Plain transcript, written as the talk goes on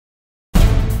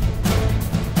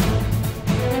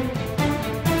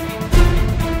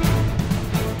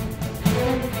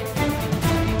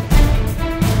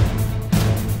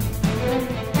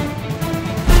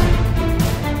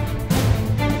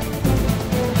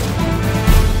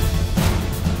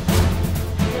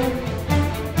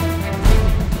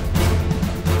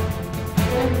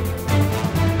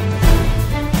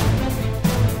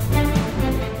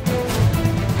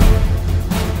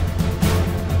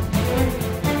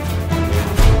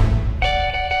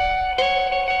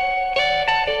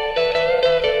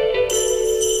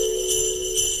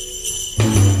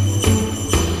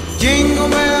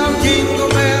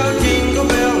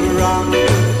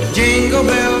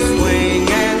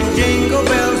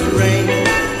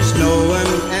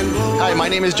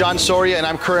name is John Soria, and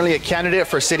I'm currently a candidate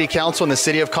for City Council in the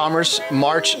City of Commerce,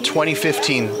 March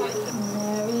 2015.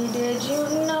 Mary, did you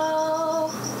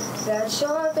know that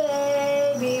your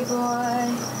baby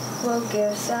boy will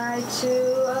give sight to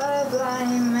a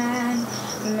blind man?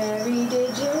 Mary,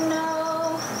 did you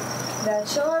know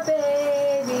that your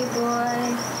baby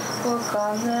boy will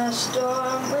calm the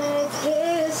storm with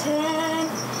his hand?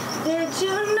 Did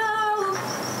you know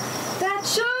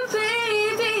that your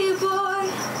baby boy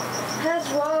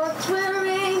has walked where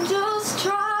angels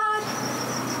trod?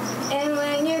 And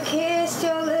when you kissed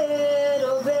your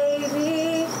little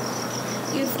baby,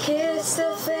 you've kissed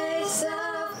the face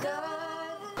of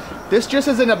God. This just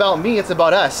isn't about me, it's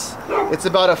about us. It's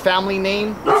about a family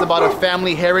name, it's about a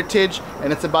family heritage,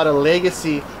 and it's about a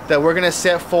legacy that we're gonna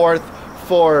set forth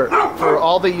for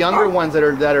all the younger ones that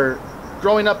are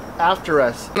growing up after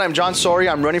us. I'm John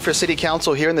Soria. I'm running for City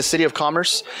Council here in the City of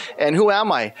Commerce. And who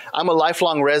am I? I'm a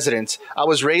lifelong resident. I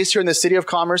was raised here in the City of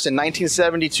Commerce. In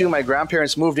 1972, my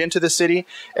grandparents moved into the city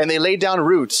and they laid down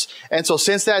roots. And so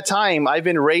since that time, I've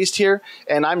been raised here,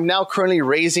 and I'm now currently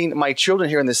raising my children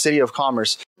here in the City of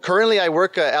Commerce. Currently, I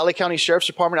work at LA County Sheriff's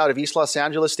Department out of East Los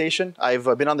Angeles Station. I've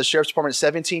been on the Sheriff's Department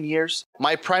 17 years.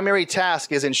 My primary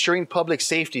task is ensuring public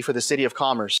safety for the City of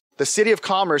Commerce. The City of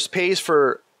Commerce pays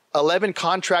for 11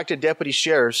 contracted deputy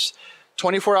sheriffs,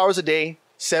 24 hours a day,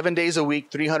 7 days a week,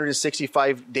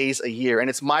 365 days a year. And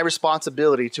it's my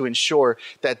responsibility to ensure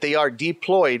that they are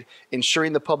deployed,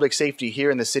 ensuring the public safety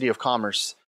here in the City of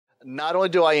Commerce. Not only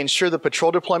do I ensure the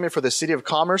patrol deployment for the City of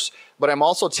Commerce, but I'm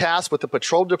also tasked with the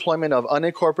patrol deployment of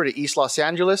unincorporated East Los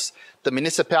Angeles, the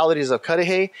municipalities of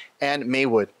Cudahy and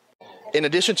Maywood. In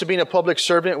addition to being a public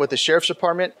servant with the Sheriff's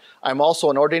Department, I'm also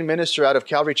an ordained minister out of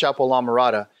Calvary Chapel, La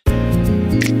Mirada.